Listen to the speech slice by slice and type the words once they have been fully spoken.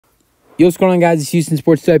Yo, what's going on, guys? It's Houston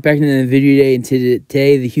Sports Talk back in the video today, and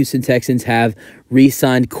today the Houston Texans have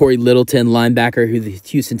re-signed Cory Littleton, linebacker, who the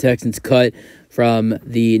Houston Texans cut from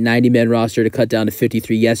the 90-man roster to cut down to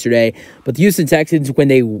 53 yesterday. But the Houston Texans, when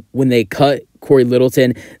they cut Cory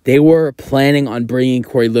Littleton, they were planning on bringing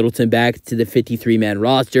Cory Littleton back to the 53-man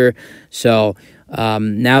roster. So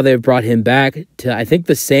now they've brought him back to, I think,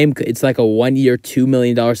 the same. It's like a 1 year, $2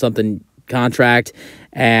 million something contract,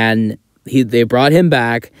 and they brought him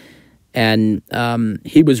back. And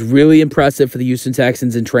he was really impressive for the Houston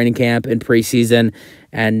Texans in training camp and preseason,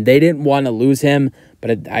 and they didn't want to lose him,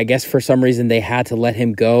 but I guess for some reason they had to let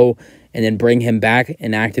him go and then bring him back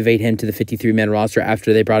and activate him to the 53-man roster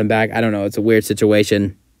after they brought him back. I don't know. It's a weird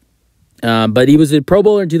situation. But he was a Pro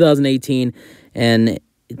Bowler in 2018 and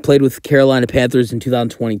played with Carolina Panthers in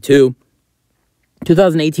 2022.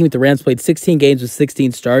 2018 with the Rams, played 16 games with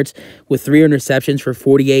 16 starts with 3 interceptions for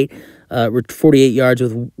 48 yards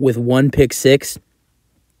with 1 pick six.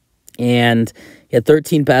 And he had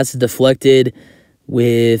 13 passes deflected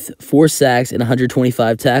with 4 sacks and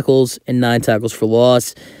 125 tackles and 9 tackles for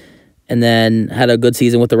loss. And then had a good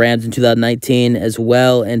season with the Rams in 2019 as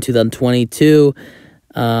well, and 2022.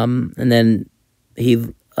 And then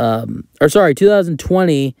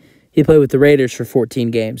 2020, he played with the Raiders for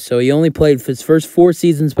 14 games. So he only played for his first 4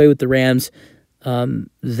 seasons, played with the Rams,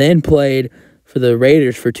 then played for the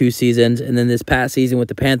Raiders for 2 seasons, and then this past season with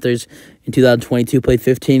the Panthers in 2022, played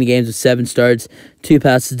 15 games with 7 starts, 2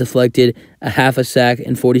 passes deflected, a half a sack,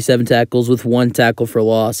 and 47 tackles with 1 tackle for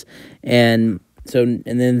loss. And then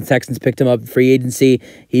the Texans picked him up in free agency.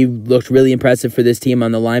 He looked really impressive for this team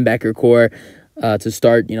on the linebacker core to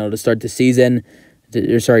start the season.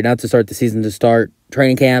 To start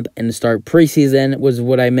training camp and to start preseason was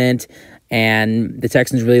what I meant. And the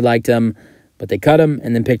Texans really liked him, but they cut him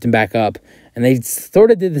and then picked him back up. And they sort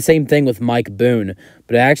of did the same thing with Mike Boone,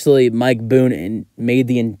 but actually Mike Boone made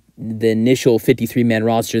the initial 53-man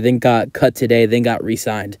roster, then got cut today, then got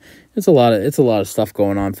re-signed. It's a lot of stuff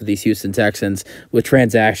going on for these Houston Texans with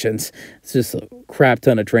transactions. It's just a crap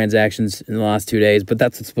ton of transactions in the last 2 days, but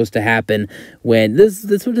that's what's supposed to happen when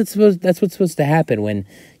that's what's supposed to happen when,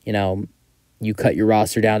 you cut your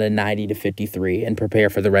roster down to 90 to 53 and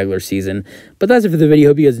prepare for the regular season. But that's it for the video.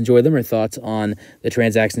 Hope you guys enjoyed them. Or thoughts on the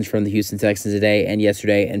transactions from the Houston Texans today and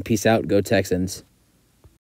yesterday. And peace out. Go Texans.